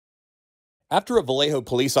After a Vallejo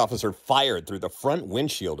police officer fired through the front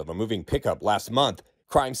windshield of a moving pickup last month,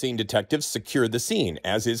 crime scene detectives secured the scene,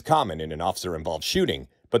 as is common in an officer-involved shooting.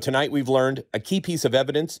 But tonight we've learned a key piece of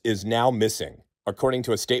evidence is now missing. According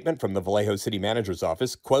to a statement from the Vallejo city manager's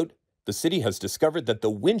office, quote, "The city has discovered that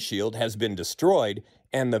the windshield has been destroyed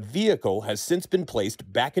and the vehicle has since been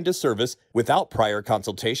placed back into service without prior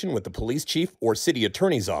consultation with the police chief or city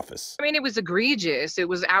attorney's office." I mean, it was egregious. It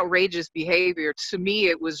was outrageous behavior. To me,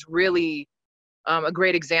 it was really a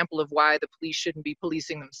great example of why the police shouldn't be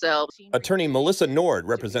policing themselves. Attorney Melissa Nord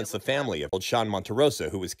represents the family of Sean Monterrosa,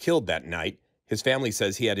 who was killed that night. His family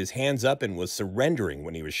says he had his hands up and was surrendering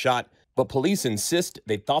when he was shot, but police insist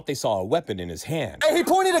they thought they saw a weapon in his hand. Hey, he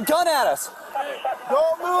pointed a gun at us.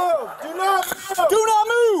 Don't move! Do not move! Do not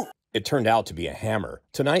move! It turned out to be a hammer.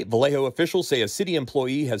 Tonight, Vallejo officials say a city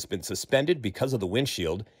employee has been suspended because of the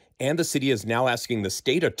windshield, and the city is now asking the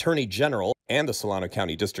state attorney general and the Solano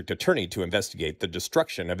County District Attorney to investigate the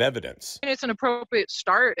destruction of evidence. And it's an appropriate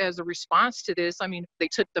start as a response to this. I mean, they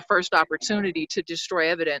took the first opportunity to destroy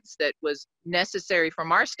evidence that was necessary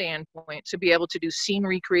from our standpoint to be able to do scene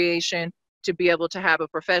recreation, to be able to have a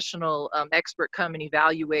professional expert come and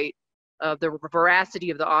evaluate the veracity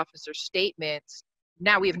of the officer's statements.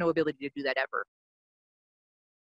 Now we have no ability to do that ever.